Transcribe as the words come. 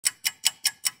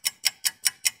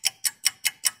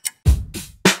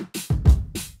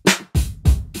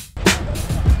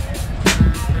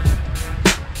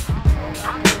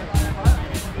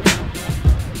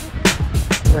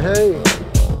Hey.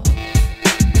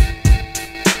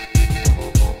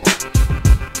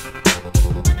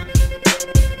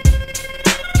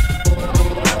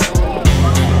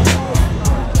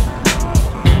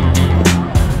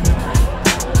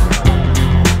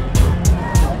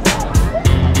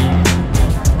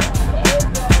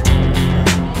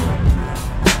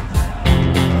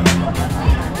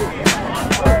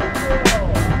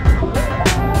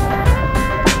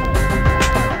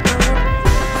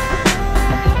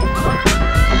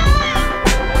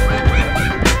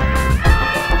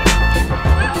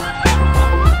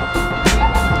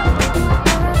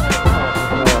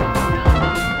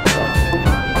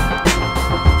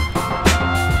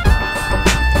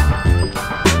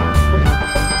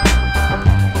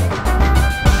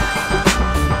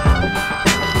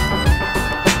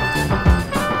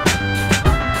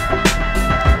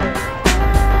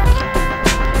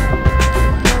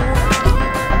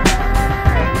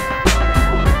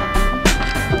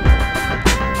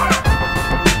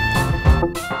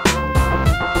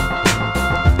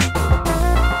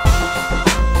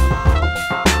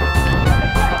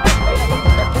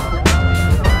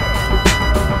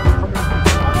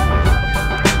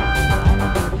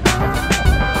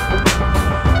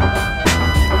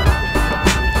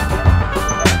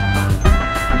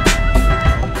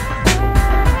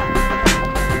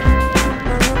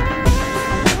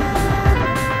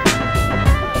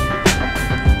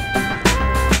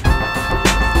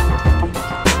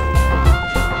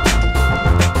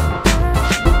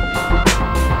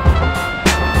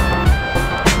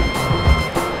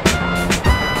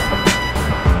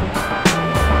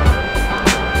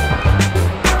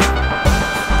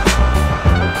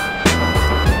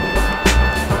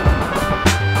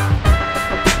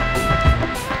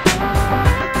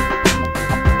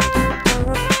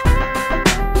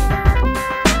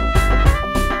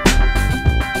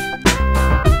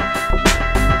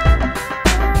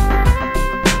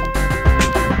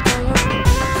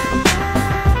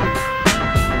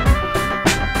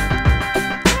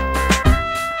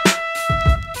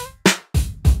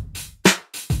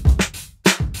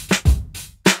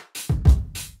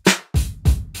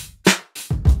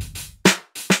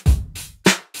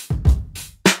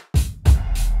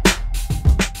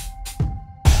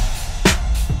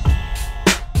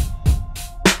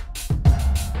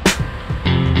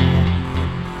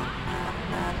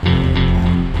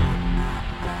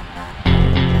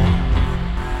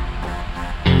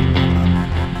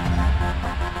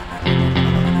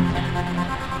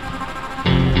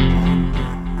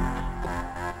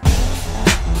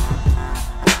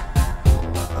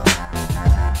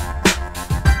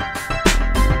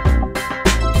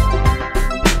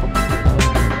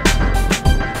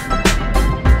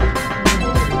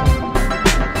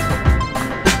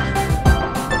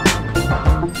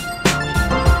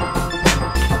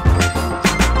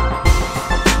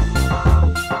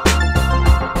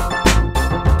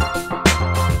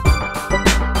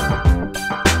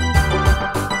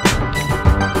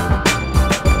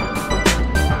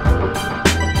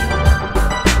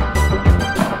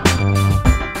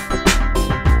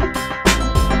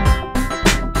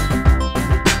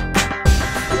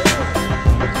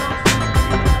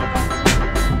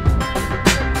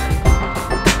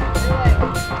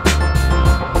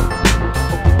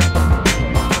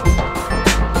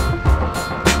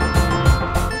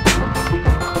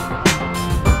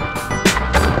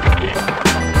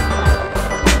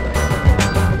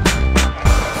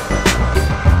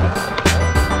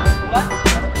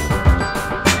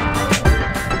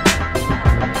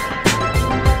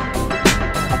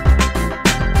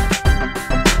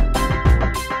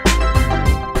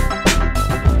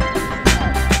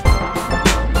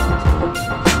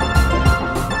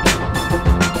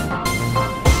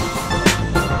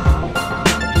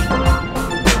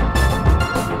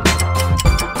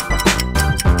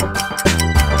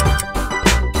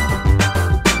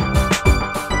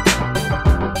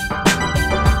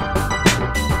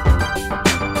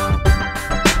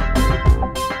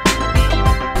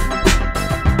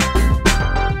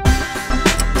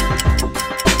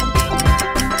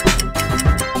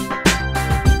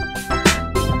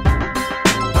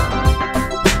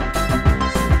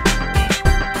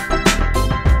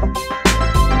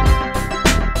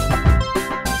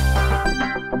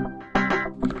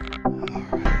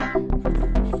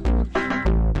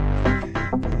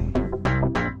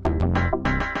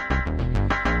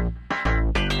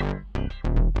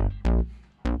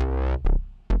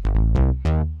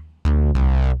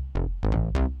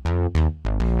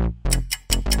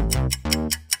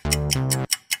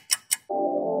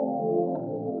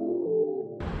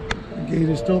 Gate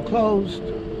is still closed.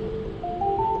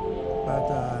 but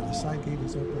the side gate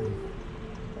is open.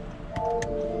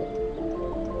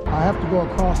 I have to go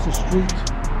across the street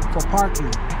for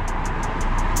parking,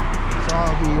 so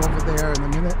I'll be over there in a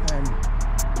minute. And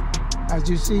as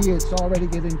you see, it's already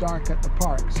getting dark at the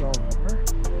park, so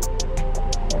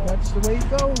that's the way it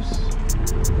goes.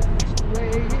 That's the way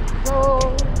it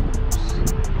goes.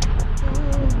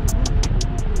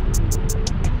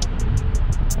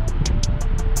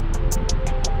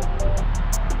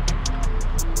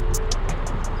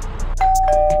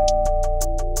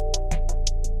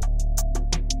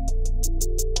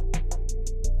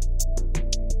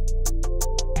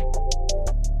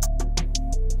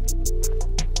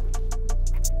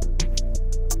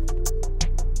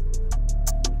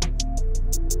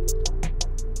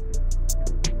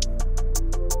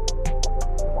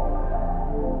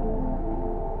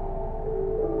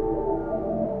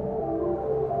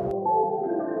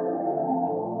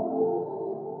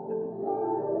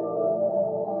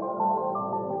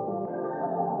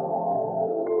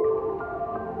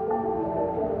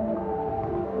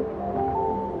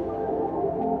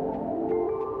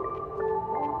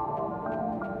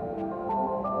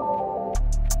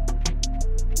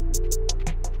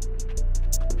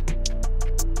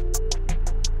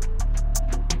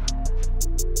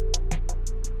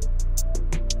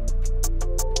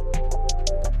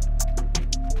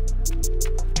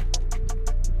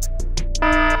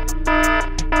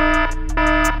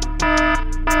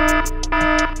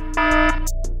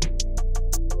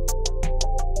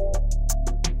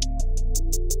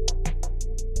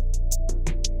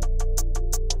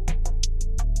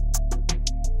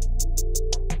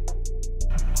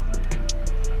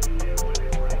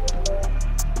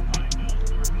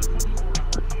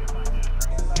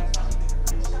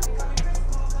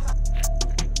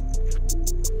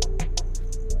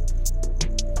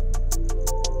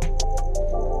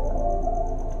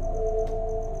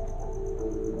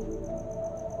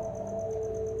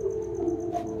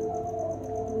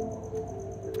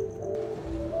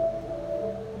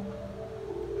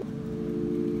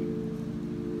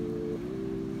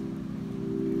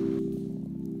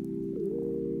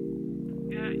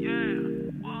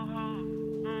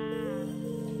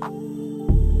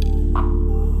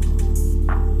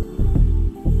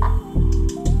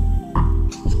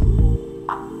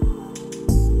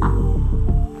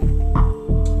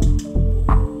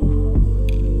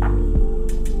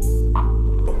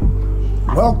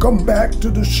 Welcome back to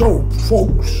the show,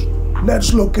 folks.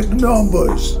 Let's look at the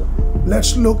numbers.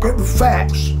 Let's look at the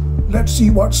facts. Let's see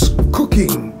what's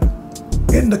cooking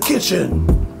in the kitchen.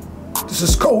 This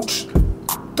is Coach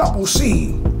Double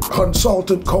C,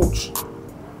 consultant coach,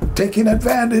 taking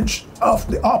advantage of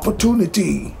the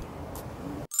opportunity.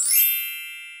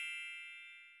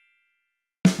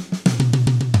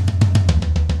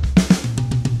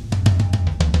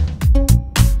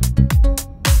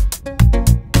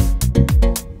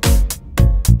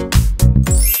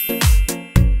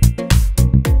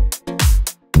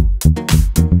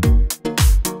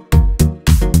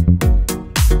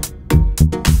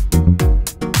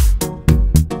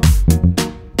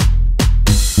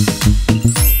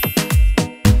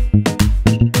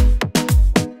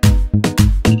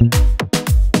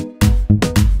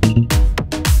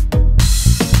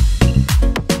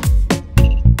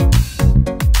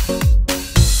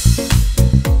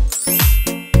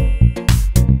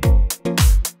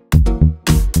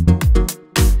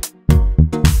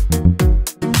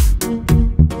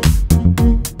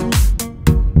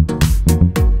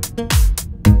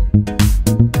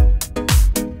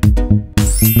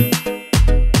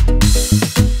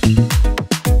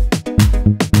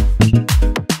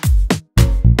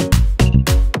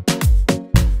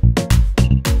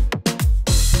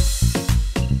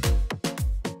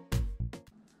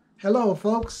 Hello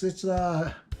folks, it's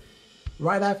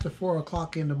right after 4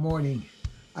 o'clock in the morning.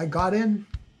 I got in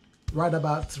right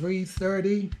about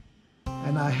 3:30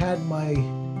 and I had my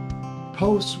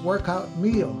post-workout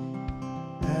meal.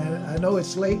 And I know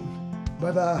it's late,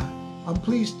 but I'm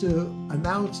pleased to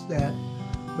announce that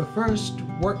the first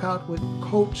workout with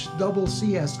Coach Double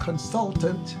C as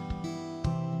consultant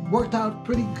worked out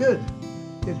pretty good.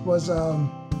 It was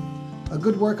a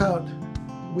good workout.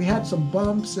 We had some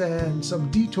bumps and some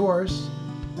detours,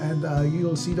 and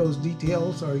you'll see those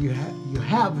details, or you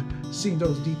have seen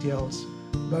those details.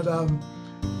 But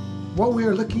what we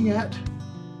are looking at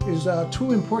is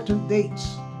 2 important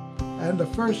dates. And the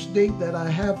first date that I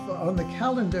have on the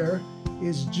calendar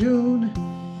is June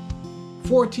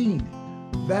 14.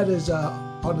 That is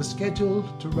on the schedule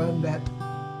to run that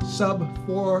sub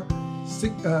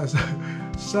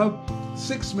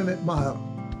 6 minute mile.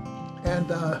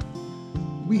 And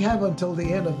we have until the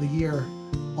end of the year,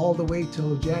 all the way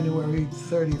till January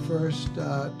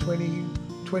 31st,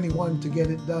 2021 to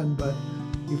get it done. But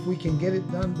if we can get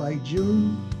it done by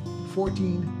June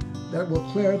 14, that will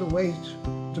clear the way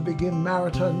to begin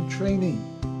marathon training.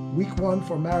 Week 1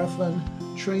 for marathon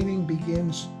training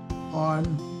begins on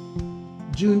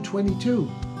June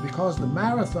 22, because the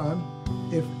marathon,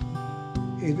 if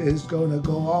it is going to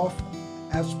go off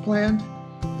as planned,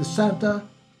 the Santa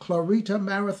Clarita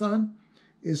Marathon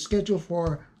is scheduled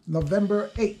for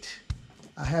November 8.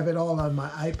 I have it all on my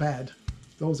iPad.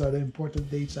 Those are the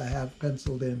important dates I have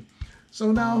penciled in.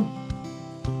 So now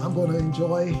I'm going to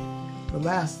enjoy the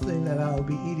last thing that I'll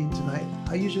be eating tonight.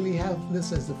 I usually have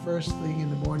this as the first thing in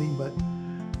the morning, but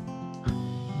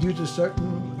due to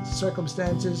certain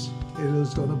circumstances, it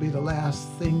is going to be the last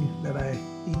thing that I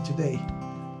eat today.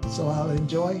 So I'll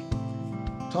enjoy.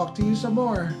 Talk to you some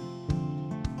more.